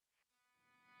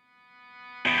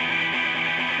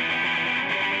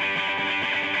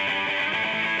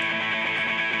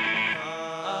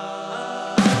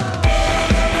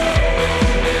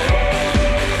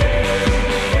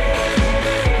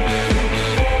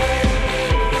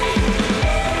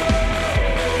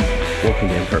Welcome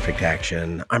to Imperfect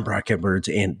Action. I'm Brock Edwards,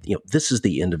 and this is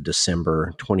the end of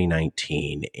December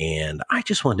 2019, and I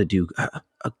just wanted to do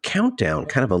a countdown,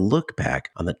 kind of a look back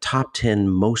on the top 10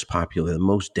 most popular, the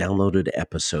most downloaded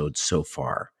episodes so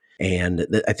far. And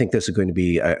I think this is going to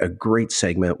be a great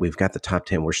segment. We've got the top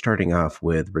 10. We're starting off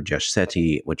with Rajesh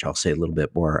Setty, which I'll say a little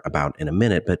bit more about in a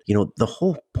minute. But, the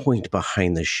whole point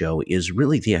behind the show is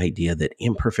really the idea that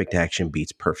imperfect action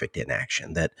beats perfect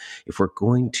inaction. That if we're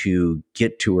going to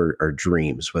get to our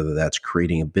dreams, whether that's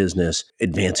creating a business,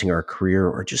 advancing our career,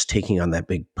 or just taking on that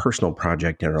big personal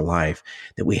project in our life,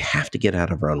 that we have to get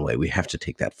out of our own way. We have to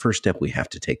take that first step. We have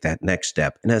to take that next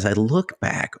step. And as I look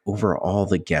back over all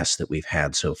the guests that we've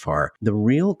had so far, the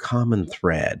real common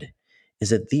thread is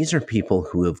that these are people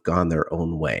who have gone their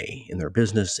own way in their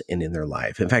business and in their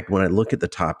life. In fact, when I look at the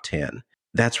top 10,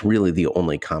 that's really the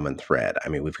only common thread. I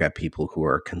mean, we've got people who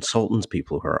are consultants,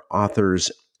 people who are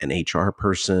authors, an HR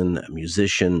person, a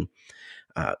musician,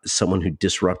 someone who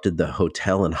disrupted the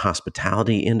hotel and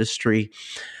hospitality industry.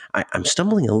 I'm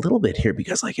stumbling a little bit here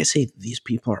because, like I say, these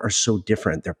people are so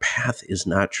different. Their path is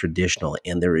not traditional,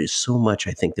 and there is so much,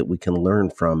 I think, that we can learn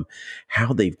from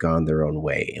how they've gone their own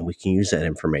way, and we can use that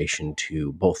information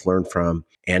to both learn from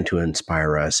and to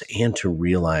inspire us and to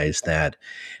realize that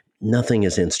nothing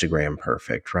is Instagram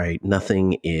perfect, right?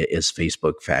 Nothing is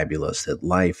Facebook fabulous, that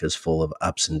life is full of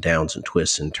ups and downs and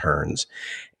twists and turns,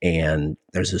 and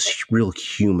there's this real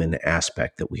human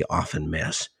aspect that we often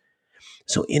miss.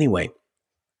 So anyway,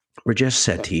 Rajesh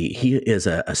Setty, he is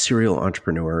a serial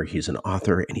entrepreneur. He's an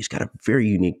author, and he's got a very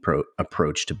unique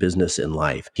approach to business and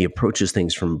life. He approaches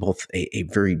things from both a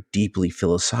very deeply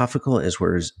philosophical as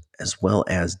well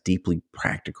as deeply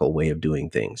practical way of doing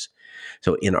things.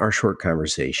 So in our short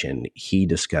conversation, he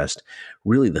discussed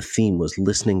really the theme was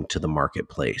listening to the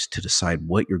marketplace to decide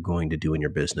what you're going to do in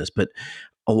your business. But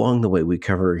along the way, we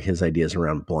cover his ideas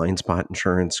around blind spot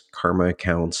insurance, karma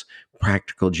accounts,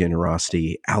 practical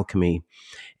generosity, alchemy,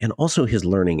 and also his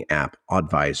learning app,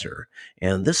 Advisor.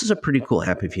 And this is a pretty cool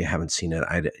app. If you haven't seen it,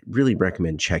 I'd really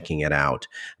recommend checking it out.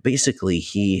 Basically,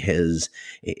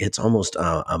 it's almost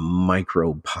a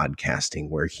micro podcasting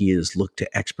where he has looked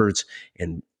to experts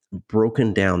and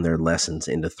broken down their lessons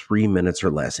into 3 minutes or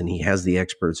less. And he has the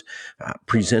experts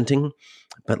presenting.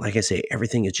 But like I say,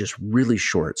 everything is just really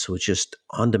short. So it's just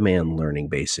on-demand learning,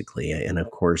 basically. And of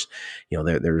course,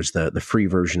 there's the free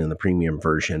version and the premium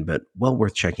version, but well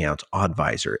worth checking out. It's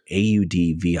Advisor,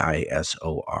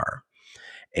 Audvisor.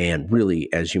 And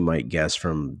really, as you might guess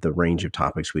from the range of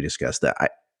topics we discussed,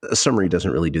 a summary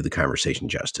doesn't really do the conversation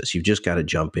justice. You've just got to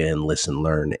jump in, listen,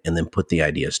 learn, and then put the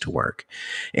ideas to work.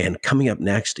 And coming up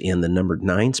next in the number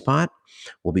 9 spot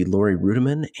will be Lori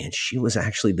Rudiman, and she was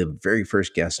actually the very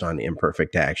first guest on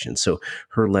Imperfect Action. So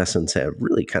her lessons have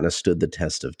really kind of stood the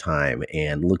test of time,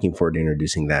 and looking forward to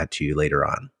introducing that to you later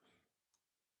on.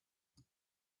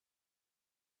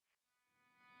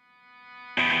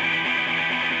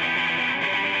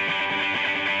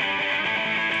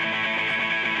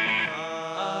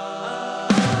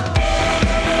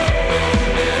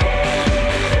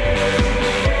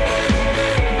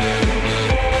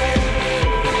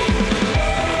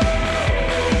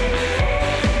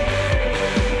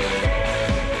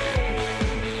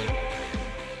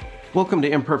 Welcome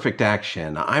to Imperfect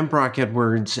Action. I'm Brock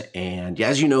Edwards, and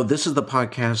as you know, this is the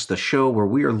podcast, the show where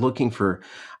we are looking for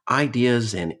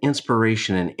ideas and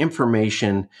inspiration and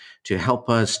information to help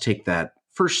us take that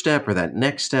first step or that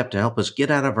next step to help us get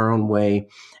out of our own way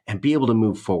and be able to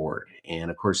move forward.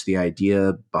 And of course, the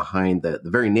idea behind the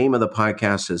very name of the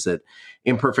podcast is that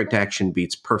imperfect action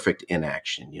beats perfect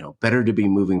inaction. Better to be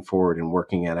moving forward and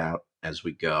working it out as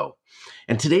we go.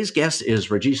 And today's guest is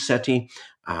Rajesh Setty.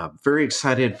 Very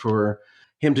excited for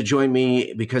him to join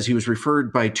me because he was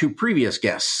referred by 2 previous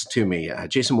guests to me,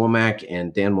 Jason Womack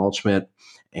and Dan Waldschmidt,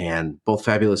 and both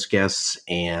fabulous guests.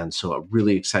 And so I'm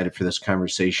really excited for this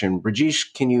conversation.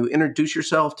 Rajesh, can you introduce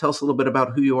yourself? Tell us a little bit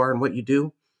about who you are and what you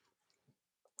do.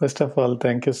 First of all,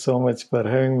 thank you so much for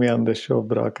having me on the show,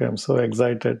 Brock. I'm so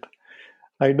excited.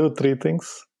 I do 3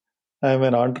 things. I'm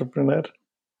an entrepreneur,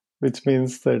 which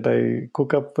means that I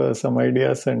cook up some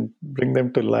ideas and bring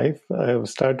them to life. I have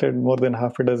started more than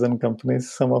half a dozen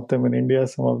companies, some of them in India,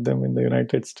 some of them in the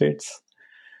United States.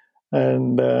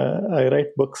 And I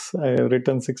write books. I have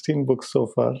written 16 books so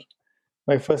far.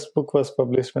 My first book was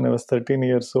published when I was 13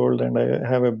 years old, and I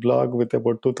have a blog with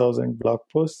about 2,000 blog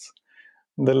posts.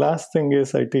 The last thing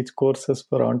is I teach courses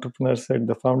for entrepreneurs at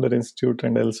the Founder Institute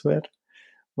and elsewhere.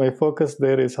 My focus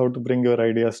there is how to bring your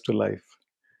ideas to life.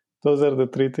 Those are the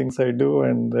 3 things I do,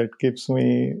 and that keeps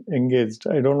me engaged.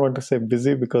 I don't want to say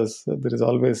busy because there is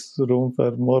always room for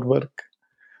more work,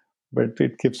 but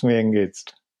it keeps me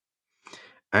engaged.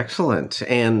 Excellent.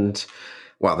 And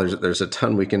wow, there's a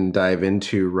ton we can dive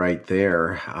into right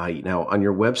there. Now, on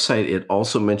your website, it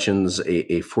also mentions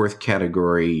a fourth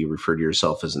category. You refer to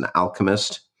yourself as an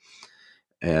alchemist,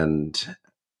 and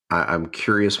I'm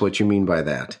curious what you mean by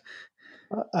that.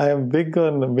 I am big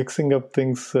on mixing up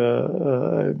things.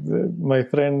 My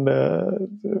friend,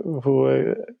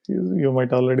 who you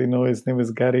might already know, his name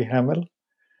is Gary Hamel,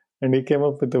 and he came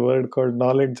up with a word called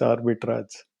knowledge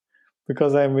arbitrage.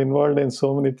 Because I'm involved in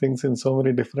so many things in so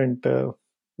many different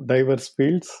diverse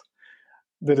fields,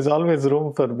 there is always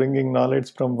room for bringing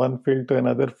knowledge from one field to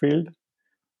another field.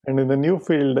 And in the new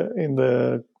field, in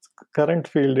the current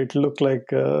field, it looked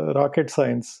like rocket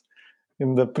science.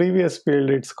 In the previous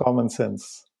field, it's common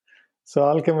sense. So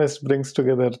alchemist brings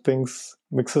together things,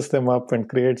 mixes them up, and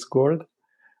creates gold.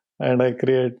 And I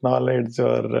create knowledge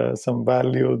or some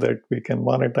value that we can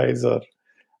monetize or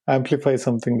amplify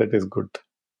something that is good.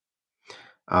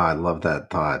 I love that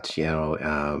thought.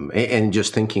 And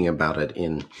just thinking about it,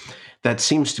 in that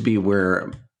seems to be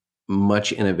where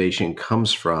much innovation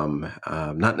comes from.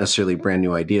 Not necessarily brand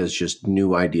new ideas, just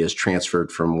new ideas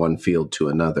transferred from one field to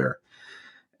another.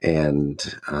 And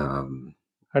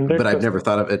but I've never 100%.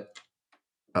 thought of it.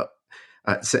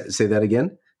 Uh, say that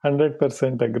again.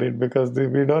 100% agreed, because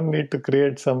we don't need to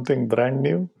create something brand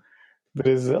new.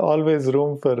 There is always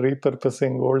room for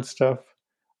repurposing old stuff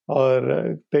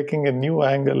or taking a new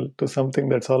angle to something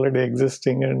that's already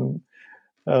existing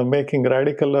and making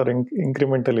radical or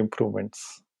incremental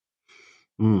improvements.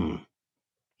 Hmm.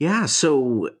 Yeah.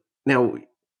 So now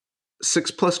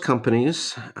 6+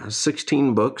 companies,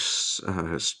 16 books,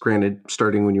 granted,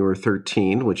 starting when you were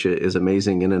 13, which is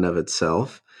amazing in and of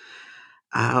itself.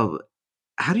 Uh,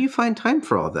 how do you find time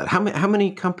for all that? How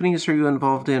many companies are you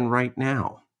involved in right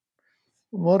now?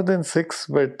 More than six,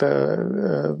 but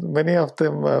many of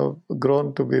them have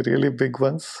grown to be really big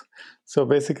ones. So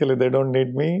basically, they don't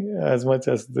need me as much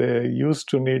as they used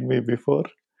to need me before.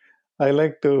 I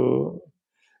like to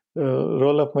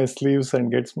roll up my sleeves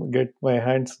and get my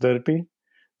hands dirty.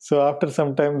 So after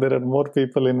some time, there are more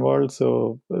people involved,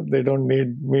 so they don't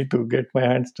need me to get my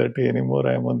hands dirty anymore.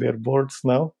 I'm on their boards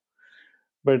now.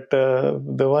 But the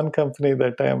one company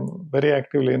that I'm very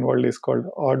actively involved is called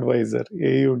Oddvisor,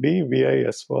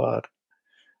 Audvisor,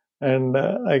 and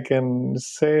I can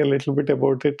say a little bit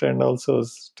about it and also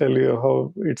tell you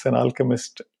how it's an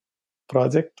alchemist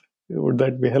project. Would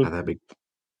that be That'd helpful? be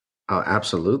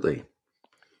absolutely.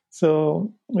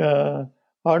 So,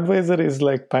 Advisor is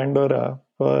like Pandora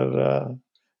for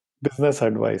business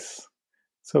advice.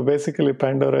 So basically,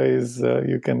 Pandora is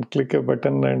you can click a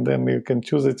button and then you can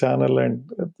choose a channel and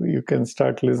you can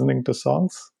start listening to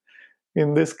songs.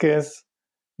 In this case,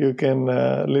 you can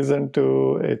listen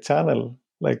to a channel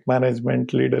like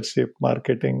management, leadership,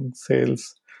 marketing,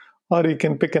 sales, or you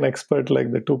can pick an expert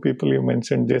like the two people you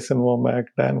mentioned, Jason Womack,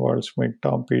 Dan Waldschmidt,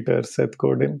 Tom Peters, Seth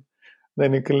Godin.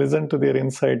 Then you can listen to their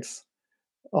insights,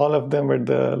 all of them at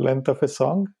the length of a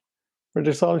song, but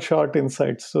it's all short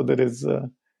insights. So there is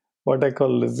what I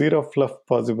call zero fluff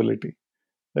possibility.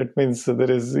 That means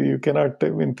there is you cannot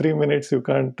in 3 minutes you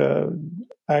can't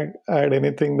add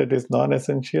anything that is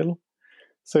non-essential.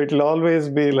 So it'll always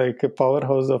be like a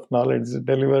powerhouse of knowledge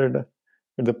delivered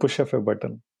at the push of a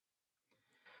button.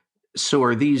 So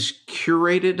are these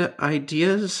curated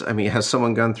ideas? I mean, has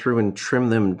someone gone through and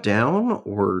trimmed them down,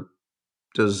 or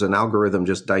does an algorithm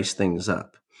just dice things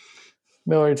up?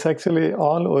 No, it's actually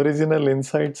all original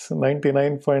insights.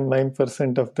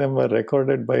 99.9% of them were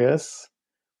recorded by us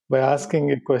by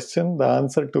asking a question, the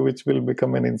answer to which will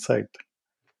become an insight.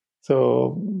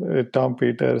 So, Tom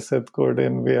Peters, Seth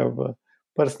Godin, we have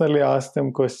personally asked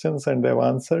them questions and they've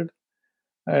answered.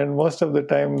 And most of the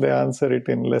time, they answer it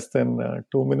in less than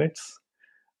 2 minutes.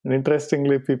 And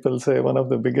interestingly, people say one of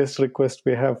the biggest requests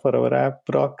we have for our app,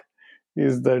 Brock,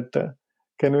 is that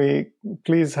can we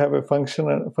please have a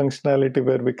functionality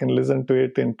where we can listen to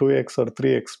it in 2x or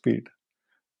 3x speed?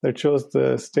 That shows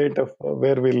the state of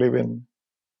where we live in.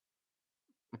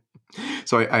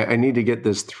 So I need to get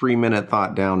this 3-minute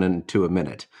thought down into a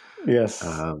minute. Yes,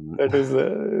 Um, that is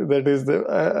the.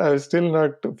 I've still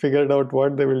not figured out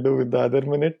what they will do with the other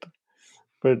minute,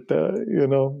 but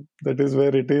that is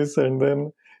where it is. And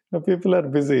then people are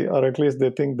busy, or at least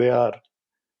they think they are.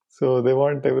 So they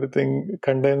want everything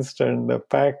condensed and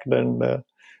packed and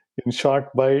in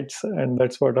short bites, and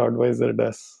that's what Advisor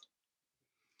does.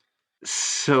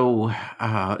 so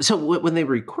when they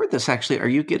record this, actually, are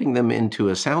you getting them into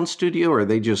a sound studio, or are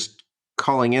they just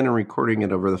calling in and recording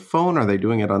it over the phone? Are they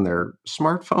doing it on their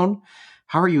smartphone?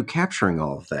 How are you capturing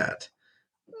all of that?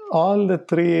 All the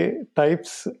three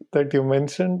types that you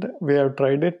mentioned, we have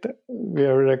tried it. We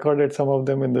have recorded some of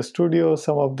them in the studio,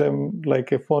 some of them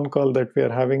like a phone call that we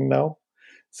are having now.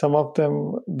 Some of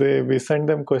them, we send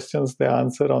them questions, they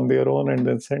answer on their own and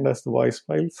then send us the voice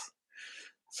files.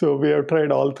 So we have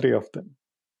tried all three of them.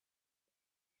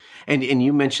 And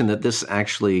you mentioned that this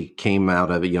actually came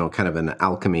out of kind of an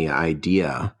alchemy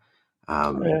idea.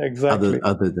 Other Exactly.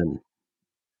 other than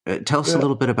tell us a The,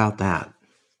 little bit about that.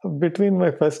 between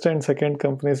my first and second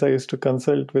companies, I used to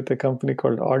consult with a company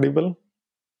called Audible,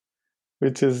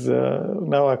 which is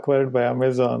now acquired by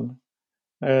Amazon.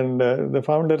 And the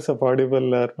founders of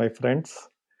Audible are my friends.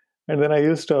 And then I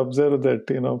used to observe that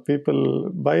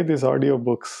people buy these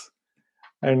audiobooks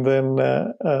and then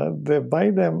they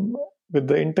buy them with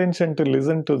the intention to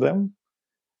listen to them.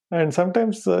 And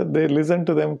sometimes they listen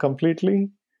to them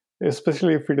completely,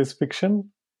 especially if it is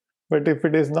fiction. But if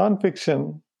it is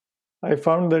non-fiction, I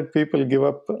found that people give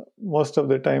up most of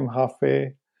the time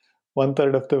halfway, one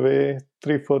third of the way,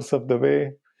 three-fourths of the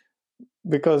way,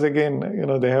 because again,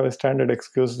 they have a standard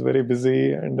excuse, very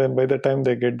busy, and then by the time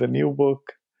they get the new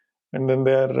book, and then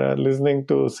they are listening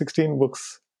to 16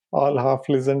 books, all half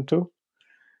listened to.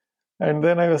 And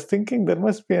then I was thinking there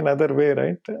must be another way,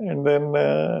 right? And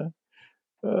then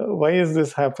why is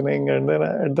this happening? And then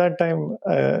at that time,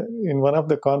 in one of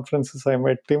the conferences, I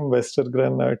met Tim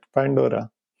Westergren at Pandora,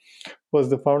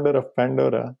 was the founder of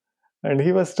Pandora. And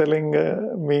he was telling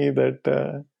me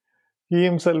that he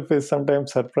himself is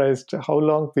sometimes surprised how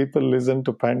long people listen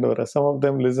to Pandora. Some of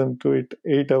them listen to it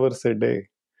 8 hours a day,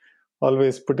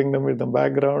 always putting them in the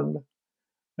background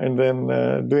and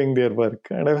then doing their work.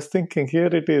 And I was thinking, here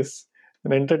it is,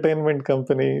 an entertainment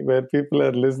company where people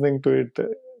are listening to it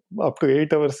up to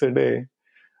 8 hours a day.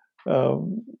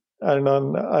 Um, and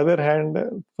on the other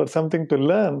hand, for something to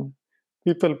learn,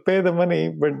 people pay the money,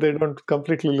 but they don't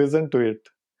completely listen to it.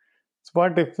 So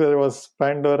what if there was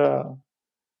Pandora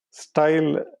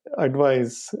style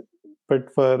advice,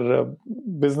 but for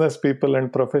business people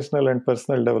and professional and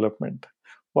personal development?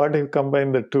 What if you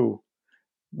combine the two?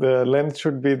 The length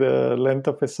should be the length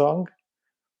of a song,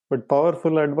 but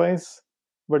powerful advice,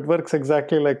 but works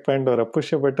exactly like Pandora.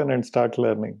 Push a button and start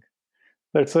learning.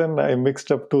 That's when I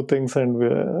mixed up two things, and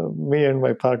me and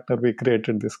my partner, we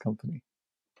created this company.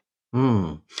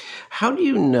 Hmm. How do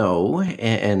you know,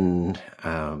 and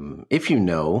if you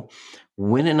know,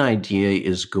 when an idea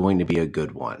is going to be a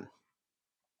good one?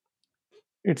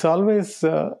 It's always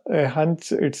a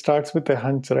hunch. It starts with a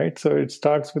hunch, right? So it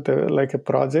starts with like a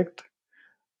project,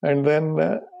 and then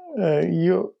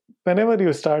whenever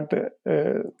you start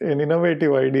an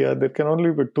innovative idea, there can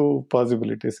only be two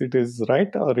possibilities: it is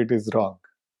right or it is wrong.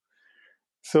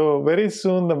 So very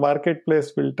soon the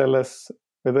marketplace will tell us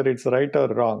whether it's right or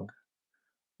wrong.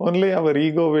 Only our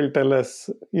ego will tell us,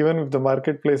 even if the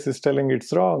marketplace is telling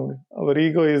it's wrong, our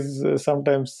ego is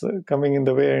sometimes coming in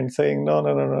the way and saying, no,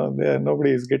 no, no, no,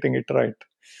 nobody is getting it right.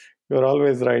 You're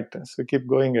always right. So keep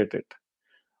going at it.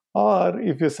 Or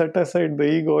if you set aside the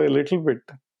ego a little bit,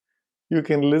 you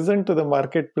can listen to the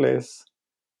marketplace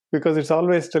because it's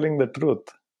always telling the truth.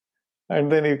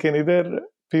 And then you can either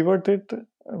pivot it,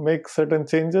 make certain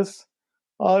changes,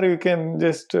 or you can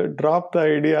just drop the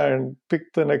idea and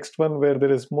pick the next one where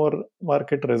there is more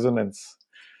market resonance.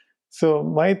 So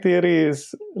my theory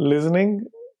is listening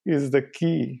is the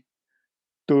key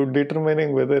to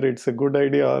determining whether it's a good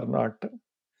idea or not.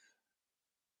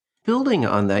 Building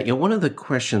on that, one of the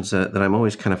questions that I'm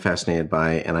always kind of fascinated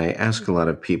by, and I ask a lot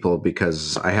of people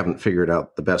because I haven't figured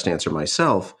out the best answer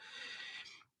myself,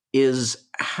 is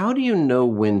how do you know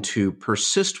when to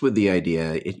persist with the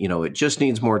idea? It just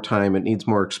needs more time, it needs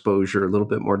more exposure, a little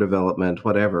bit more development,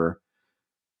 whatever,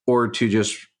 or to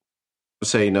just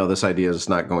say, no, this idea is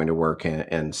not going to work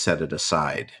and set it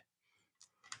aside.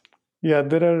 Yeah,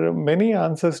 there are many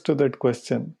answers to that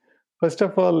question. First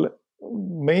of all,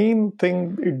 main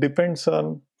thing, it depends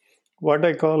on what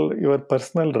I call your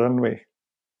personal runway.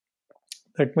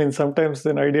 That means sometimes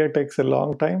an idea takes a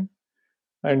long time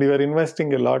and you are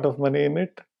investing a lot of money in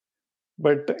it,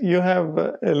 but you have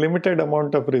a limited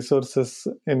amount of resources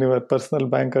in your personal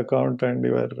bank account and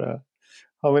your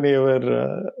how many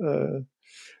ever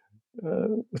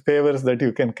favors that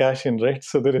you can cash in, right?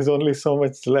 So there is only so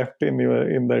much left in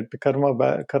that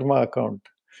karma account,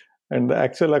 and the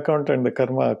actual account and the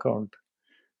karma account.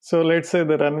 So let's say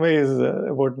the runway is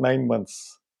about 9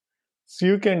 months. So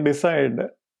you can decide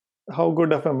how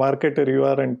good of a marketer you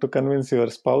are and to convince your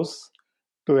spouse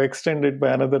to extend it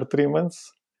by another 3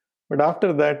 months. But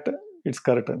after that, it's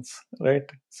curtains, right?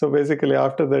 So basically,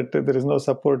 after that, there is no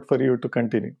support for you to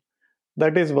continue.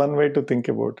 That is one way to think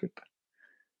about it.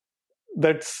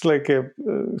 That's like a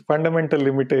fundamental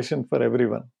limitation for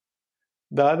everyone.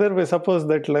 The other way, suppose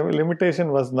that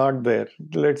limitation was not there.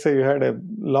 Let's say you had a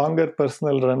longer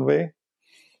personal runway,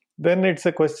 then it's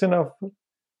a question of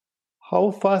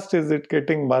how fast is it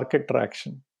getting market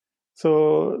traction.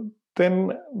 So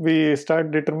then we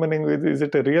start determining is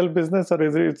it a real business or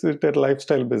is it a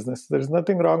lifestyle business. There's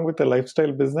nothing wrong with a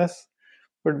lifestyle business,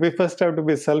 but we first have to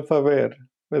be self-aware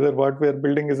whether what we are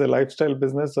building is a lifestyle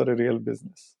business or a real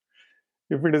business.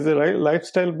 If it is a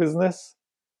lifestyle business,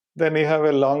 then you have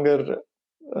a longer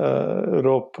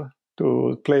rope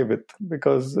to play with,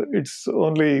 because it's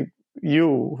only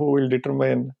you who will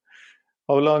determine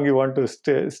how long you want to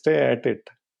stay at it.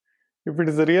 If it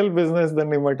is a real business,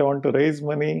 then you might want to raise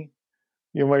money,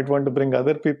 you might want to bring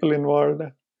other people involved,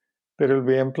 there will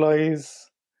be employees,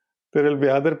 there will be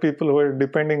other people who are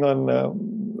depending on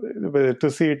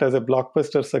to see it as a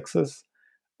blockbuster success.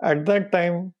 At that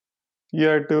time, you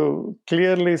have to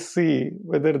clearly see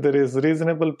whether there is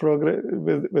reasonable progress,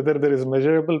 whether there is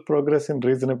measurable progress in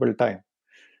reasonable time.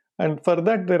 And for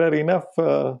that, there are enough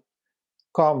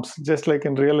comps. Just like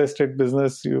in real estate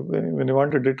business, when you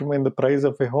want to determine the price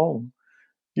of a home,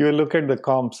 you look at the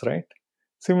comps, right?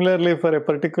 Similarly, for a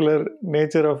particular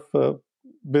nature of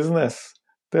business,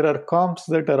 there are comps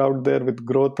that are out there with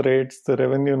growth rates, the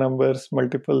revenue numbers,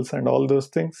 multiples, and all those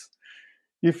things.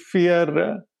 If we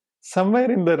are somewhere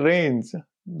in the range,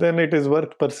 then it is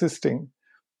worth persisting.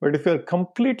 But if you are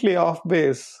completely off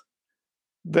base,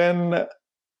 then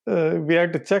we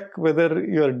have to check whether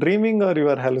you are dreaming or you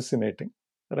are hallucinating,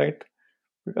 right?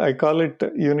 I call it,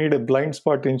 you need a blind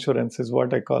spot insurance, is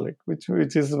what I call it, which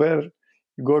is where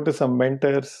you go to some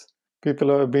mentors, people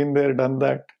who have been there, done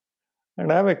that,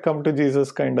 and have a come to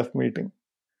Jesus kind of meeting.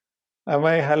 Am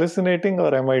I hallucinating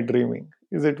or am I dreaming?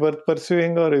 Is it worth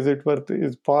pursuing or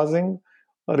is pausing,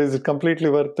 or is it completely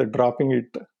worth dropping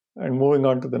it and moving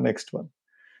on to the next one?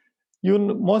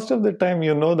 Most of the time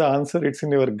you know the answer, it's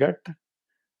in your gut,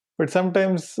 but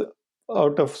sometimes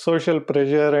out of social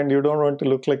pressure and you don't want to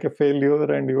look like a failure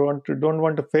and don't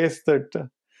want to face that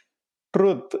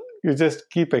truth, you just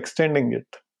keep extending it.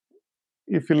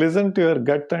 If you listen to your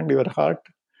gut and your heart,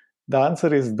 the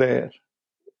answer is there,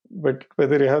 but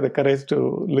whether you have the courage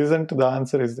to listen to the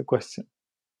answer is the question.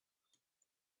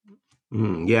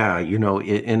 Yeah,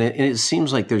 and it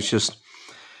seems like there's just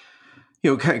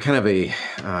kind of a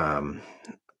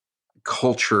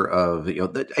culture of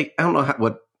that I don't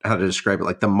know how to describe it,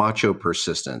 like the macho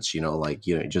persistence, like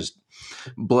just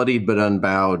bloodied but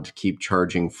unbowed, keep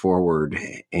charging forward,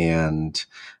 and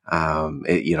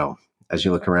as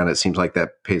you look around, it seems like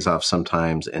that pays off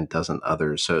sometimes and doesn't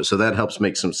others. So that helps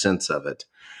make some sense of it.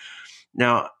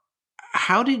 Now,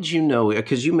 how did you know?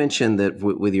 Because you mentioned that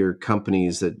with your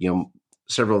companies that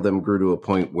several of them grew to a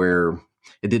point where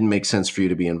it didn't make sense for you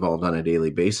to be involved on a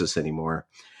daily basis anymore.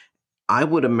 I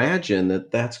would imagine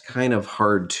that that's kind of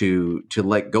hard to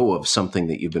let go of something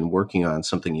that you've been working on,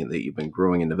 something that you've been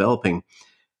growing and developing.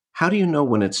 How do you know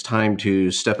when it's time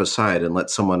to step aside and let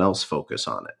someone else focus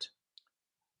on it?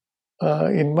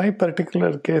 In my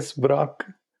particular case, Brock,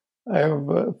 I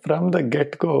have from the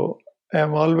get go, I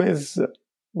am always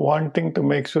wanting to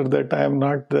make sure that I am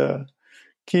not the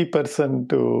key person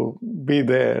to be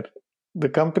there. The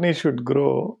company should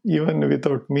grow even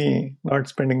without me not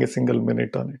spending a single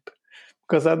minute on it.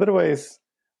 Because otherwise,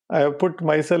 I have put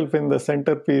myself in the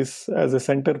centerpiece as a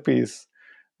centerpiece,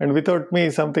 and without me,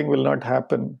 something will not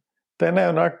happen. Then I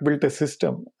have not built a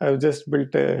system. I have just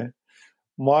built a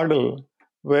model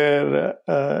where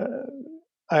I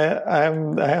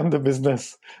am the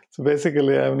business. So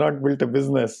basically, I have not built a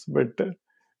business, but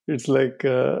it's like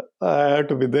I have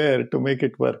to be there to make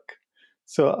it work.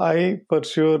 So I, for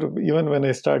sure, even when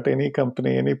I start any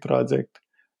company, any project,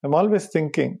 I'm always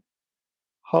thinking,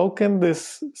 how can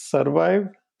this survive,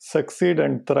 succeed,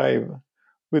 and thrive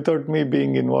without me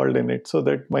being involved in it, so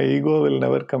that my ego will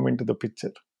never come into the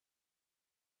picture?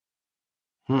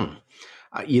 Hmm.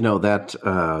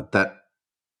 That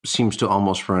seems to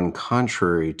almost run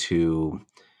contrary to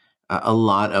a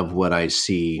lot of what I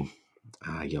see.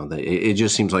 It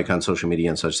just seems like on social media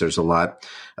and such, there's a lot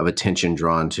of attention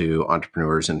drawn to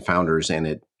entrepreneurs and founders, and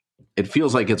it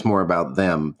feels like it's more about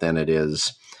them than it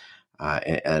is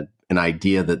an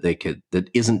idea that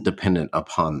isn't dependent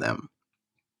upon them.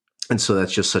 And so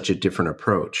that's just such a different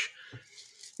approach.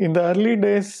 In the early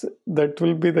days, that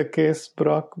will be the case,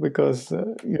 Brock, because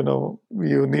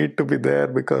you need to be there,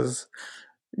 because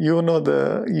you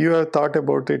have thought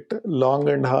about it long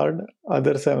and hard.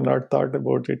 Others have not thought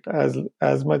about it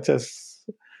as much as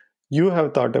you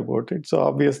have thought about it. So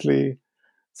obviously,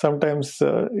 sometimes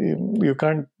you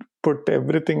can't put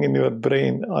everything in your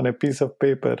brain on a piece of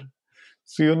paper.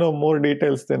 So you know more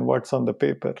details than what's on the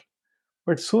paper.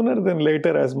 But sooner than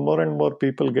later, as more and more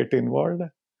people get involved,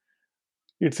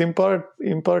 it's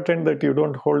important that you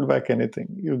don't hold back anything.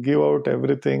 You give out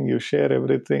everything, you share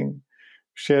everything,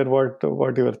 share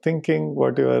what you are thinking,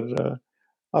 what you are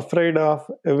afraid of,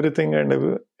 everything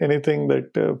and anything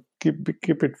that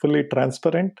keep it fully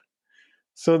transparent.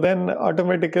 So then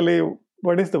automatically,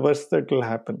 what is the worst that will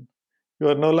happen? You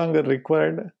are no longer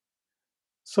required.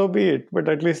 So be it. But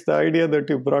at least the idea that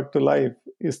you brought to life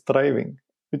is thriving,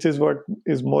 which is what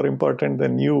is more important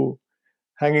than you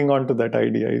hanging on to that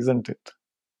idea, isn't it?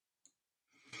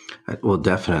 Well,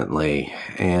 definitely.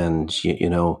 And,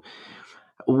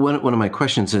 one of my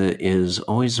questions is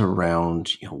always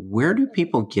around, where do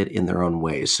people get in their own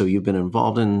ways? So you've been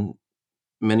involved in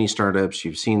many startups,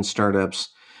 you've seen startups,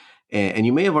 and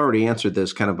you may have already answered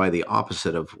this kind of by the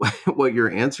opposite of what your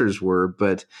answers were,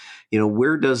 but,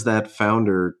 where does that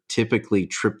founder typically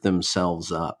trip themselves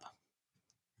up?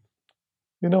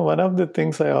 One of the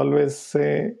things I always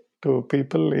say to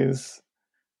people is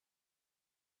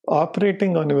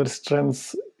operating on your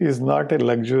strengths is not a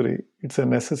luxury, it's a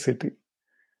necessity.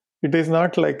 It is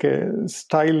not like a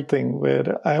style thing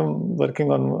where I'm working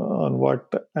on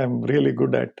what I'm really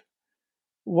good at.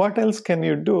 What else can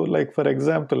you do? Like, for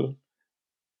example,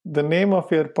 the name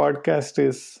of your podcast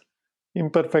is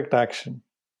Imperfect Action.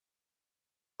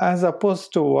 As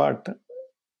opposed to what?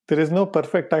 There is no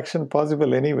perfect action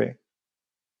possible anyway,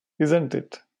 isn't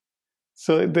it?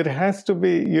 So there has to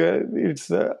be,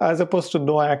 it's as opposed to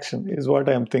no action, is what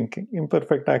I'm thinking.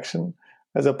 Imperfect action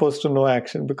as opposed to no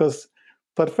action, because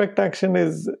perfect action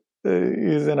is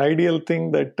an ideal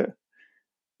thing that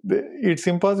it's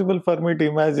impossible for me to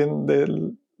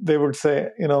imagine they would say,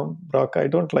 Brock, I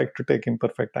don't like to take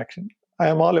imperfect action. I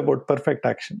am all about perfect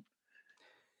action.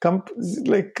 Com-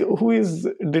 like, who is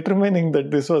determining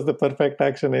that this was the perfect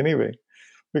action anyway?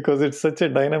 Because it's such a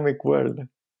dynamic world,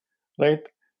 right?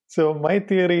 So my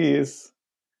theory is,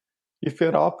 if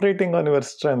you're operating on your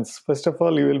strengths, first of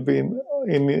all, you will be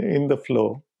in the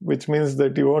flow, which means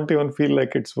that you won't even feel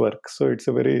like it's work. So it's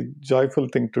a very joyful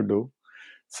thing to do.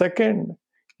 Second,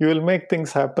 you will make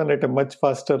things happen at a much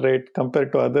faster rate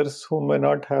compared to others who may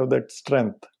not have that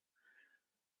strength.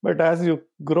 But as you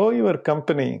grow your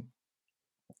company,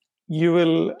 you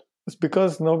will,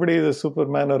 because nobody is a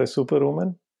superman or a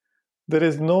superwoman, there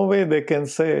is no way they can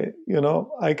say,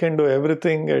 I can do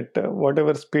everything at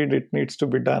whatever speed it needs to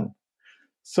be done.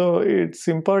 So it's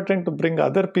important to bring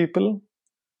other people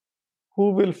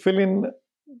who will fill in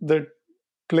the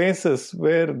places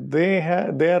where they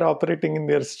are operating in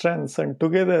their strengths, and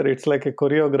together it's like a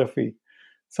choreography,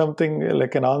 something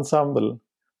like an ensemble,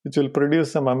 which will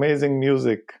produce some amazing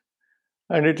music,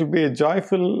 and it will be a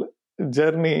joyful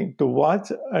journey to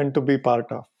watch and to be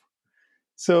part of.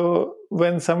 So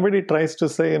when somebody tries to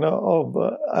say, it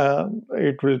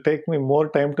will take me more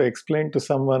time to explain to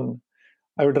someone,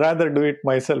 I would rather do it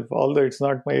myself, although it's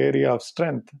not my area of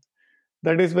strength.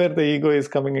 That is where the ego is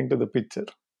coming into the picture.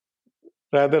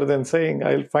 Rather than saying,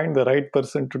 I'll find the right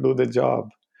person to do the job,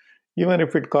 even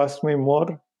if it costs me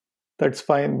more, that's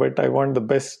fine, but I want the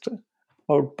best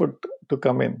output to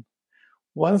come in.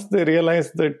 Once they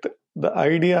realize that the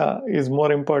idea is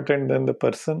more important than the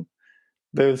person,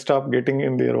 they will stop getting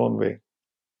in their own way.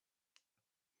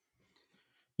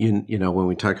 When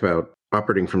we talk about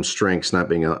operating from strengths not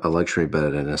being a luxury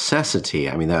but a necessity,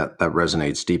 I mean that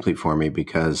resonates deeply for me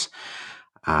because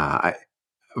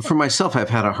for myself, I've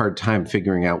had a hard time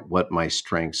figuring out what my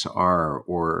strengths are,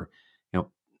 or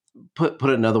put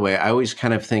another way, I always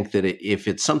kind of think that if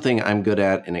it's something I'm good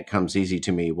at and it comes easy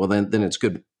to me, well, then it's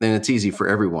good. Then it's easy for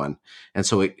everyone, and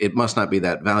so it must not be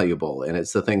that valuable. And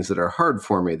it's the things that are hard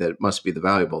for me that must be the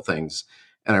valuable things.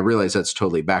 And I realize that's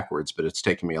totally backwards, but it's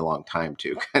taken me a long time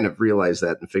to kind of realize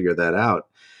that and figure that out.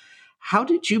 How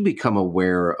did you become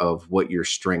aware of what your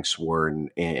strengths were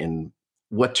and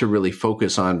what to really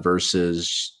focus on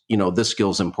versus, this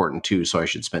skill is important too, so I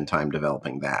should spend time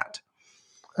developing that?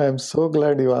 I'm so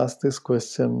glad you asked this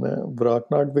question, Brock,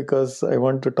 not because I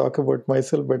want to talk about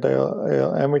myself, but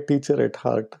I am a teacher at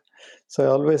heart. So I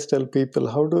always tell people,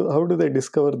 how do they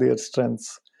discover their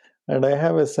strengths? And I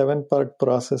have a 7-part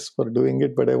process for doing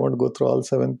it, but I won't go through all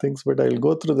 7 things, but I'll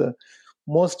go through the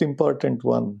most important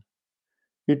one.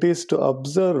 It is to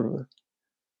observe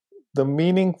the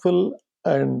meaningful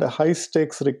and high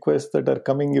stakes requests that are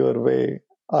coming your way,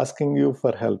 asking you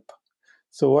for help.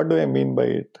 So, what do I mean by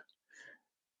it?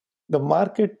 The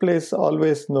marketplace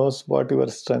always knows what your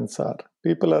strengths are.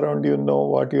 People around you know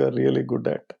what you are really good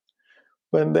at.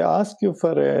 When they ask you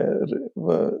for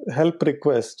a help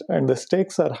request and the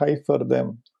stakes are high for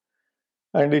them,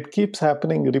 and it keeps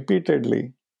happening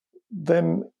repeatedly,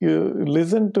 then you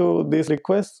listen to these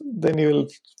requests, then you will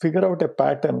figure out a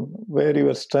pattern where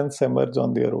your strengths emerge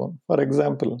on their own. For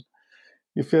example,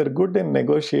 if you're good in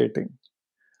negotiating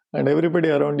and everybody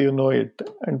around you know it,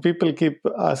 and people keep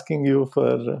asking you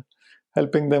for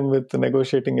helping them with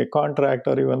negotiating a contract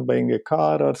or even buying a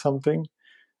car or something,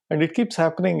 and it keeps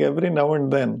happening every now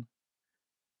and then,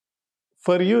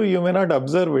 for you, you may not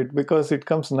observe it because it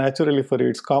comes naturally for you.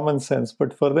 It's common sense,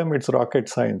 but for them, it's rocket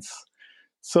science.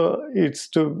 So it's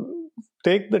to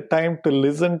take the time to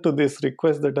listen to these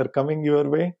requests that are coming your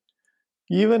way.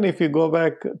 Even if you go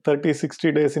back 30,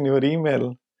 60 days in your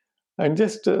email and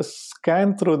just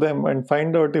scan through them and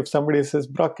find out if somebody says,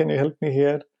 Brock, can you help me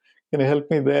here? Can you help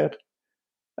me there?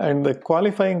 And the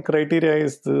qualifying criteria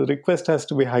is the request has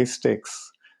to be high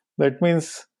stakes. That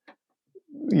means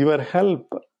your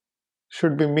help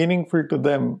should be meaningful to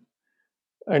them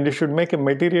and it should make a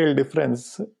material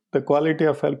difference. The quality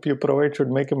of help you provide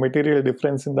should make a material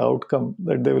difference in the outcome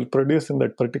that they will produce in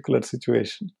that particular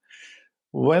situation.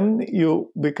 When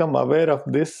you become aware of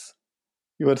this,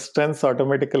 your strengths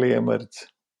automatically emerge.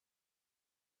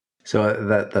 So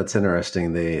that's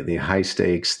interesting. The high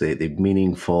stakes, the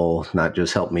meaningful, not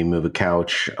just help me move a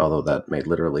couch, although that may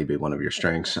literally be one of your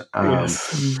strengths.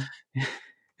 Yes.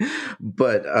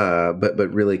 But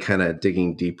really kind of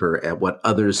digging deeper at what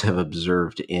others have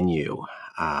observed in you.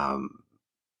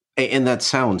 And that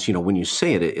sounds, when you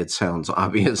say it, it sounds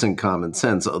obvious and common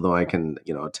sense. Although I can,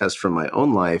 attest from my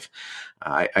own life,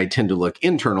 I tend to look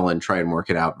internal and try and work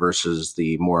it out versus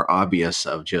the more obvious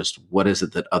of just what is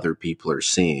it that other people are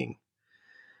seeing.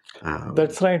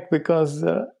 That's right, because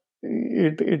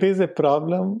it is a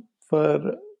problem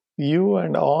for you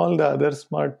and all the other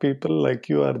smart people like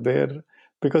you are there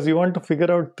because you want to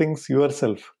figure out things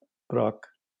yourself, Brock,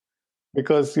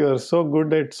 because you are so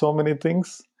good at so many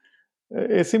things.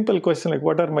 A simple question like,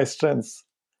 what are my strengths?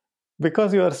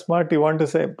 Because you are smart, you want to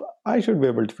say, I should be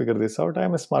able to figure this out.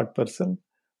 I'm a smart person.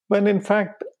 When in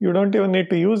fact, you don't even need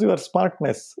to use your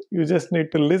smartness. You just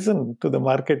need to listen to the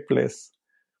marketplace.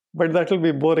 But that will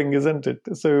be boring, isn't it?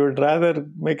 So you would rather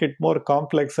make it more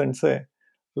complex and say,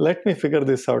 let me figure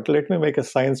this out. Let me make a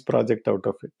science project out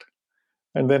of it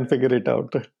and then figure it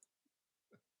out.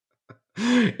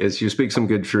 Yes, you speak some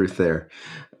good truth there.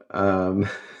 Um,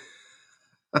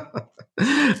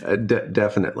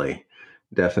 definitely,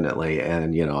 definitely,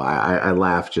 and I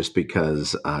laugh just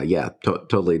because, yeah,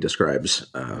 totally describes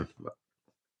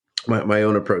my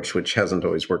own approach, which hasn't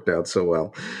always worked out so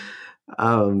well.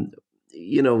 Um,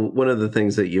 one of the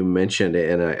things that you mentioned,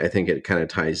 and I think it kind of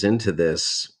ties into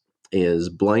this, is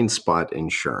blind spot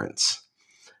insurance.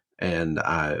 And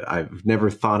I've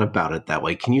never thought about it that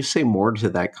way. Can you say more to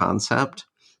that concept?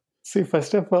 See,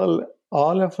 first of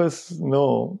all of us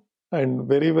know and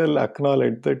very well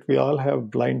acknowledge that we all have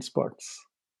blind spots,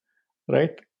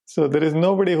 right? So there is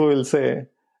nobody who will say,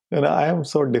 I am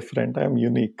so different, I am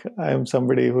unique, I am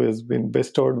somebody who has been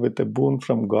bestowed with a boon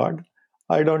from God.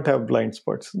 I don't have blind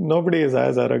spots. Nobody is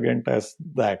as arrogant as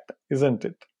that, isn't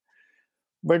it?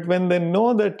 But when they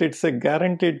know that it's a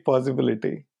guaranteed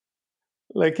possibility,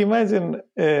 like imagine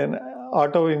an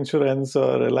auto insurance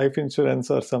or a life insurance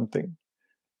or something.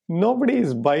 Nobody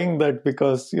is buying that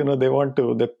because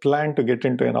they plan to get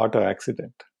into an auto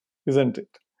accident, isn't it?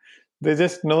 They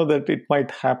just know that it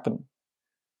might happen.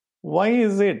 Why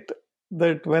is it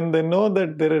that when they know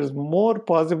that there is more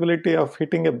possibility of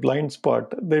hitting a blind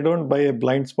spot, they don't buy a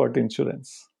blind spot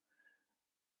insurance?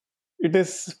 It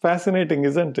is fascinating,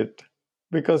 isn't it?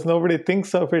 Because nobody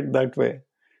thinks of it that way.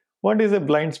 What is a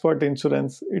blind spot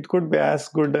insurance? It could be as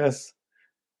good as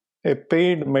a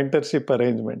paid mentorship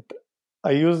arrangement.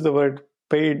 I use the word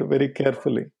paid very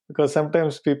carefully because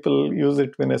sometimes people use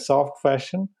it in a soft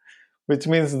fashion, which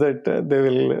means that they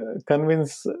will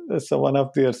convince one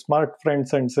of their smart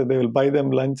friends and say they will buy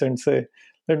them lunch and say,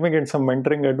 let me get some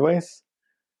mentoring advice.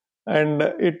 And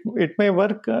it may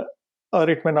work or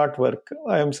it may not work.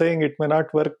 I am saying it may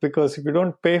not work because if you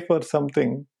don't pay for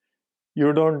something,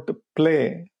 you don't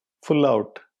play full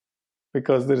out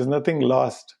because there is nothing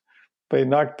lost by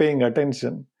not paying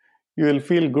attention. You will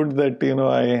feel good that,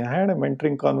 I had a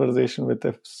mentoring conversation with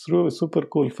a super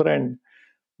cool friend,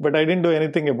 but I didn't do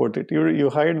anything about it. You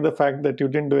hide the fact that you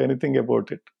didn't do anything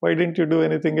about it. Why didn't you do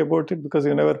anything about it? Because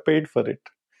you never paid for it.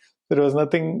 There was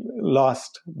nothing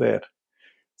lost there.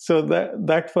 So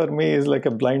that for me is like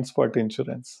a blind spot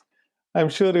insurance. I'm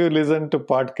sure you listen to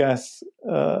podcasts,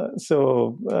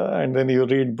 and then you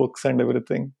read books and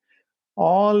everything.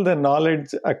 All the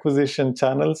knowledge acquisition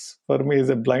channels for me is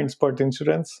a blind spot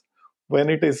insurance when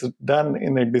it is done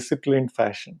in a disciplined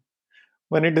fashion.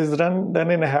 When it is done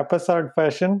in a haphazard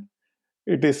fashion,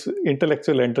 it is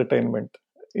intellectual entertainment.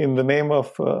 in the name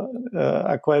of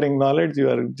acquiring knowledge, you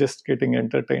are just getting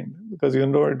entertained because you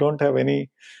don't have any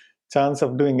chance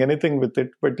of doing anything with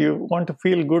it. But you want to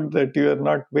feel good that you are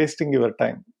not wasting your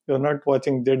time. You're not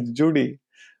watching Judge Judy,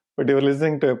 but you're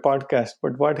listening to a podcast.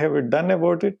 But what have you done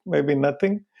about it? Maybe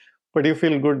nothing, but you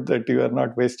feel good that you are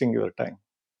not wasting your time.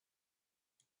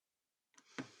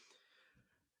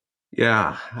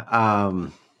 Yeah.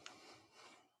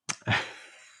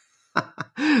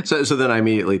 So then I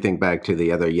immediately think back to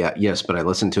the other, yeah, yes, but I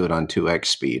listen to it on 2x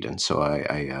speed, and so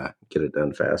I get it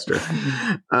done faster.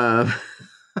 Um,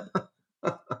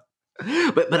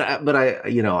 but I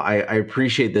I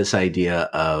appreciate this idea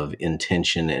of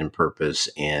intention and purpose,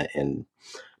 and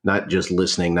not just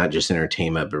listening, not just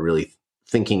entertainment, but really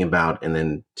thinking about and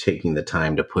then taking the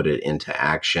time to put it into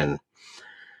action.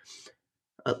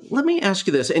 Let me ask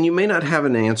you this, and you may not have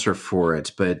an answer for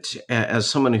it, but as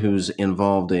someone who's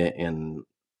involved in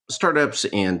startups,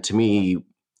 and to me,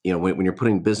 when you're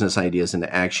putting business ideas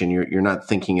into action, you're not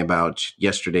thinking about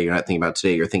yesterday, you're not thinking about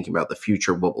today, you're thinking about the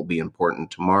future, what will be important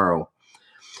tomorrow.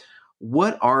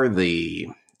 What are the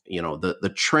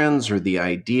trends or the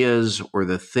ideas or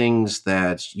the things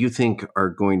that you think are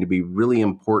going to be really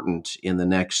important in the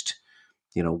next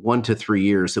 1 to 3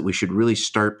 years that we should really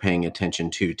start paying attention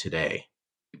to today?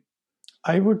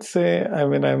 I would say, I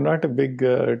mean, I'm not a big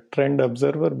trend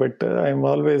observer, but I'm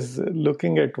always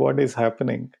looking at what is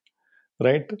happening,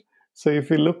 right? So if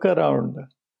you look around,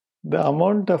 the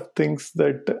amount of things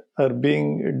that are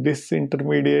being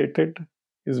disintermediated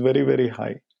is very, very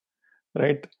high,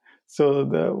 right? So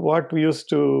what we used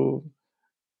to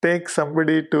take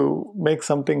somebody to make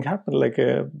something happen, like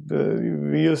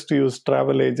we used to use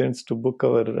travel agents to book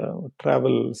our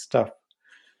travel stuff.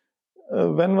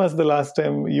 When was the last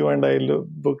time you and I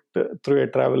booked through a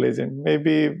travel agent?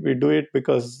 Maybe we do it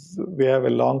because we have a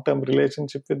long term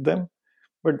relationship with them,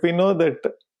 but we know that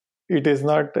it is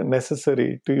not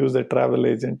necessary to use a travel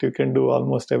agent. You can do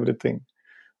almost everything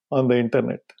on the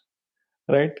internet,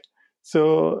 right?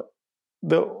 So,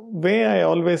 the way I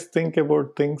always think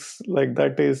about things like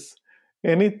that is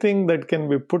anything that can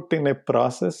be put in a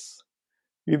process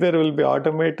either will be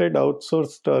automated,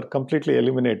 outsourced, or completely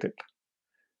eliminated.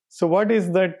 So, what is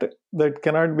that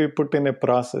cannot be put in a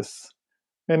process?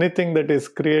 Anything that is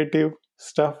creative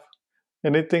stuff,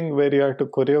 anything where you have to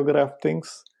choreograph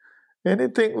things,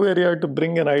 anything where you have to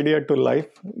bring an idea to life.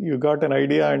 You got an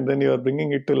idea and then you are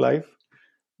bringing it to life.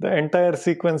 The entire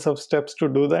sequence of steps to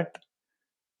do that.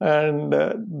 And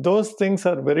those things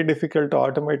are very difficult to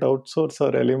automate, outsource,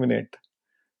 or eliminate.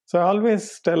 So I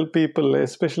always tell people,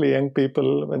 especially young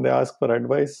people, when they ask for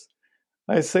advice,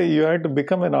 I say you have to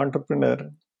become an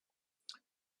entrepreneur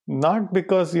not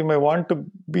because you may want to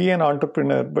be an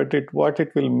entrepreneur, but what it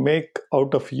will make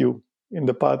out of you in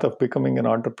the path of becoming an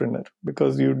entrepreneur,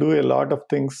 because you do a lot of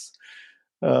things.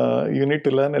 You need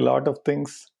to learn a lot of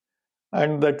things,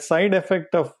 and that side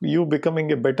effect of you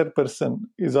becoming a better person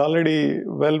is already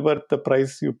well worth the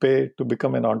price you pay to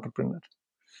become an entrepreneur.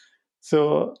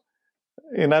 So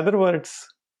in other words,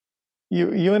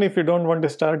 even if you don't want to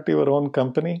start your own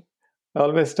company, I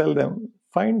always tell them,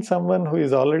 find someone who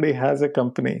is already has a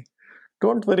company.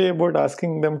 Don't worry about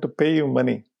asking them to pay you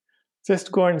money.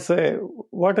 Just go and say,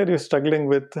 what are you struggling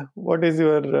with? What is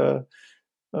your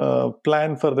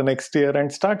plan for the next year?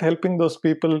 And start helping those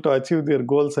people to achieve their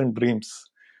goals and dreams.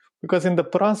 Because in the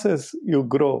process, you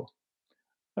grow.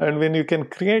 And when you can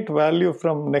create value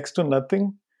from next to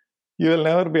nothing, you will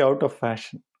never be out of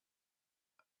fashion.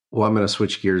 Well, I'm going to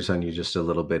switch gears on you just a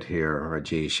little bit here,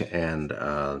 Rajesh. And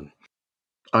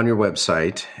on your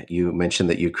website, you mentioned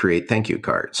that you create thank you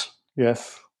cards.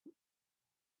 Yes.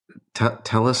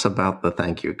 Tell us about the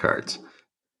thank you cards.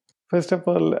 First of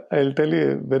all, I'll tell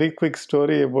you a very quick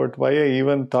story about why I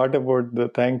even thought about the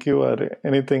thank you or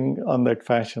anything on that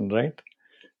fashion, right?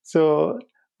 So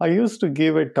I used to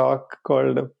give a talk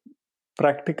called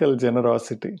Practical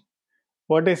Generosity.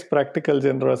 What is practical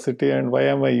generosity and why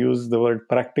am I use the word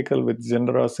practical with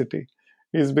generosity?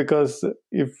 Is because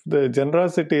if the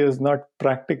generosity is not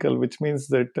practical, which means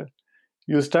that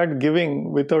you start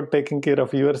giving without taking care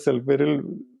of yourself,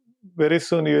 very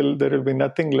soon there will be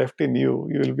nothing left in you.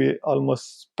 You will be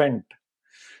almost spent.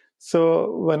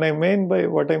 So what I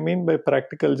mean by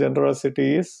practical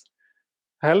generosity is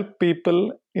help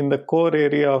people in the core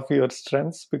area of your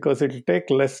strengths because it will take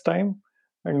less time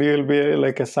and you will be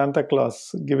like a Santa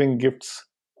Claus giving gifts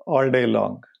all day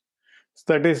long.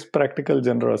 So that is practical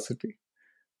generosity.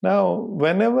 Now,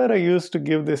 whenever I used to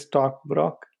give this talk,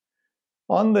 Brock,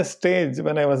 on the stage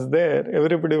when I was there,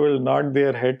 everybody will nod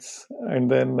their heads, and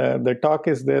then the talk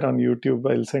is there on YouTube.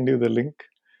 I'll send you the link.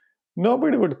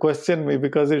 nobody would question me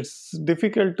because it's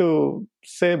difficult to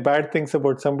say bad things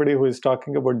about somebody who is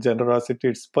talking about generosity.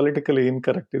 It's politically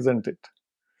incorrect, isn't it?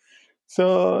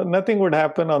 So nothing would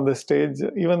happen on the stage.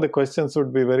 Even the questions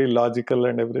would be very logical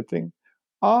and everything.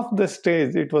 Off the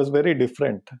stage, it was very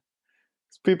different.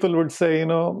 People would say,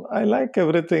 I like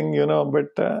everything,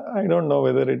 but I don't know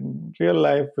whether in real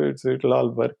life it'll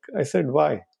all work. I said,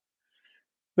 why?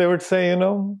 They would say,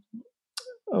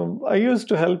 I used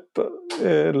to help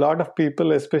a lot of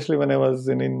people, especially when I was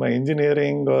in my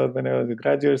engineering or when I was in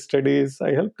graduate studies.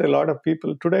 I helped a lot of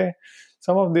people. Today,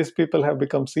 some of these people have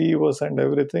become CEOs and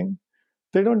everything.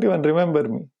 They don't even remember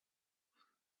me.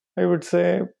 I would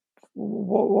say,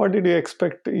 what did you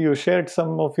expect? You shared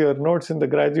some of your notes in the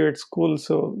graduate school,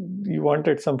 so you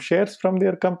wanted some shares from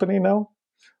their company now?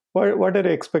 What are you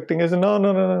expecting? I said, no,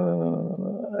 no, no, no, no, no,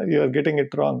 no, you are getting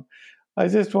it wrong. I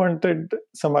just wanted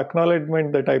some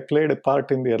acknowledgement that I played a part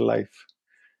in their life.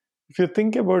 If you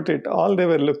think about it, all they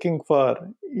were looking for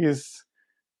is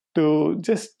to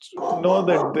just know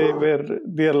that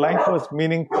their life was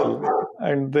meaningful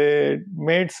and they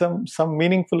made some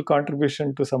meaningful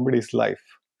contribution to somebody's life.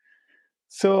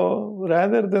 So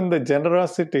rather than the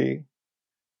generosity,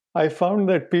 I found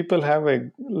that people have a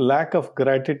lack of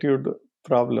gratitude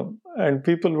problem, and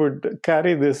people would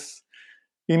carry this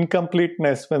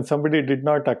incompleteness when somebody did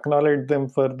not acknowledge them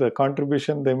for the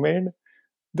contribution they made.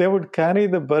 They would carry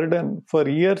the burden for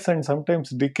years and sometimes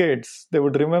decades. They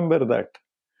would remember that.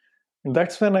 And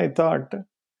that's when I thought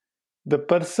the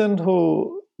person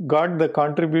who got the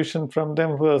contribution from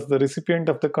them, who was the recipient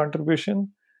of the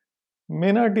contribution,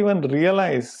 may not even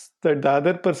realize that the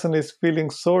other person is feeling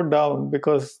so down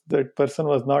because that person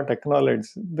was not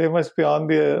acknowledged. They must be on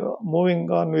their moving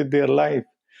on with their life,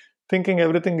 thinking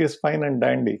everything is fine and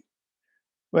dandy.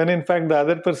 When in fact the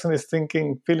other person is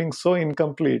thinking, feeling so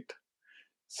incomplete.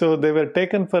 So they were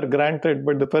taken for granted,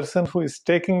 but the person who is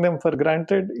taking them for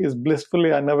granted is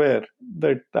blissfully unaware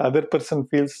that the other person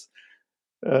feels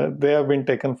they have been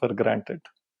taken for granted.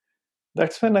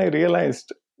 That's when I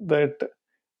realized that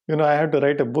I had to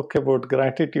write a book about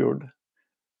gratitude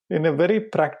in a very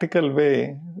practical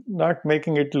way, not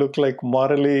making it look like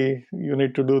morally you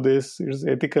need to do this, it's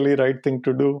ethically right thing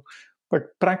to do, but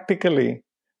practically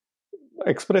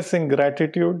expressing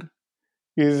gratitude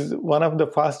is one of the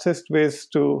fastest ways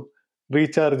to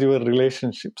recharge your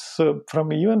relationships. So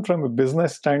even from a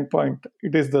business standpoint,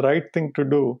 it is the right thing to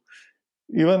do.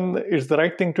 Even it's the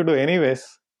right thing to do anyways.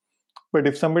 But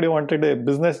if somebody wanted a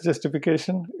business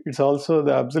justification, it's also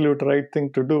the absolute right thing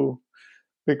to do,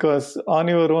 because on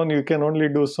your own you can only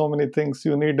do so many things.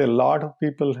 You need a lot of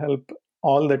people help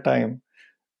all the time.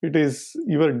 It is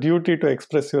your duty to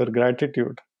express your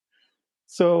gratitude.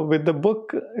 So with the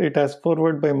book, it has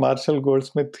foreword by Marshall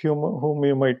Goldsmith, whom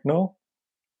you might know.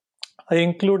 I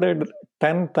included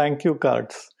 10 thank you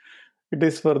cards. It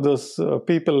is for those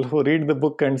people who read the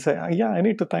book and say, yeah, I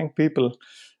need to thank people.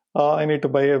 I need to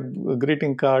buy a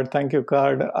greeting card, thank you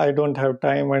card. I don't have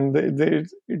time. And it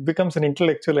becomes an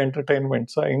intellectual entertainment.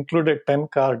 So I included 10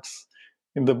 cards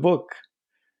in the book.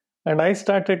 And I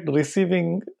started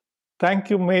receiving thank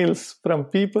you mails from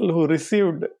people who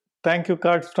received thank you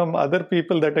cards from other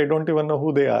people that I don't even know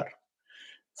who they are,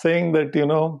 saying that,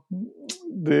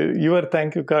 your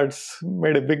thank you cards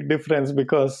made a big difference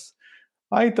because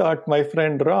I thought my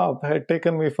friend Rob had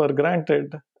taken me for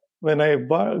granted. When I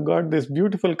got this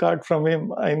beautiful card from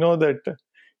him, I know that he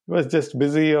was just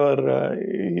busy, or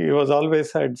he was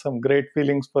always had some great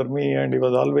feelings for me, and he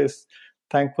was always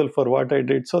thankful for what I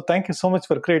did. So thank you so much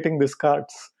for creating these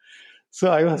cards.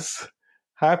 So I was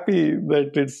happy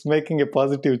that it's making a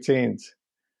positive change.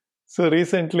 So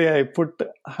recently I put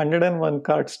 101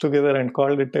 cards together and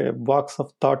called it a box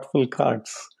of thoughtful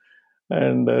cards,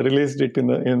 and released it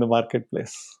in the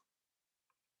marketplace.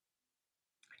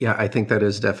 Yeah, I think that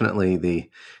is definitely the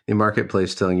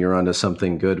marketplace telling you're onto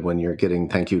something good when you're getting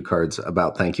thank you cards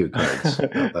about thank you cards.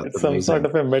 That's It's some sort amazing.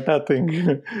 of a meta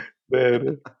thing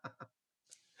there.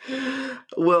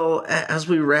 Well, as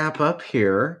we wrap up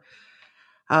here,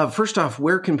 first off,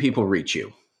 where can people reach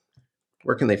you?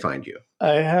 Where can they find you?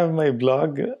 I have my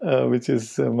blog, which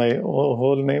is my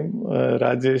whole name,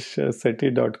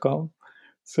 rajeshsetty.com.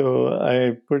 So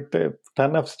I put a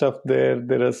ton of stuff there.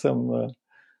 There are some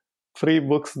free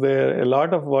books there. A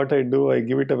lot of what I do, I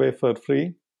give it away for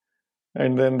free.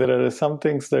 And then there are some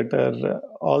things that are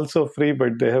also free,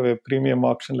 but they have a premium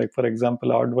option, like, for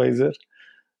example, Advisor.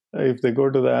 If they go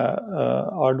to the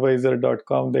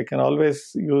advisor.com, they can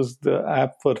always use the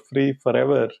app for free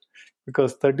forever,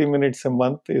 because 30 minutes a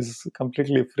month is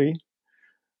completely free.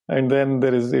 And then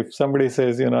there is, if somebody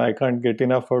says, I can't get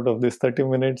enough out of this 30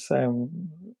 minutes, I'm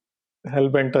hell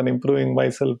bent on improving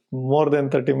myself more than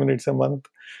 30 minutes a month,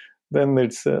 then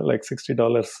it's like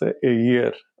 $60 a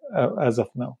year as of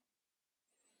now.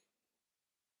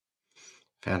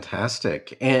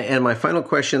 Fantastic. And my final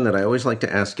question that I always like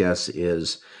to ask guests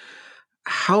is,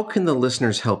 how can the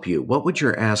listeners help you? What would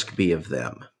your ask be of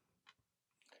them?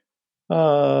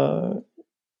 Uh,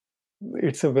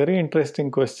 it's a very interesting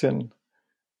question.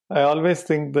 I always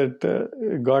think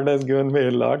that God has given me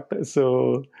a lot.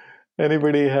 So,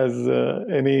 anybody has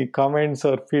any comments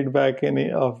or feedback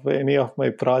any of my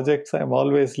projects, I'm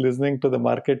always listening to the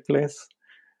marketplace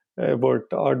about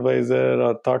Advisor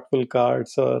or Thoughtful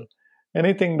Cards or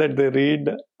anything that they read.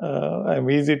 I'm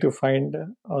easy to find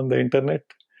on the internet.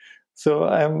 So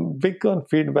I'm big on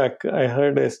feedback. I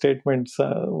heard a statement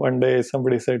one day.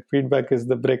 Somebody said feedback is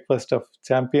the breakfast of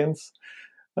champions.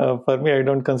 For me, I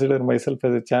don't consider myself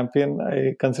as a champion.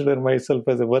 I consider myself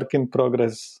as a work in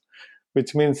progress,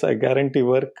 which means I guarantee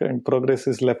work and progress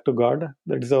is left to God.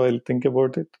 That is how I'll think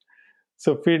about it.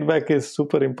 So feedback is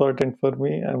super important for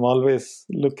me. I'm always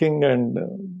looking and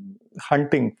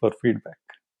hunting for feedback.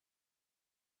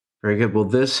 Very good. Well,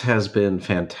 this has been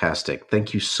fantastic.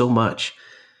 Thank you so much.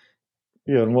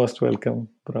 You're most welcome,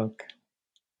 Brock.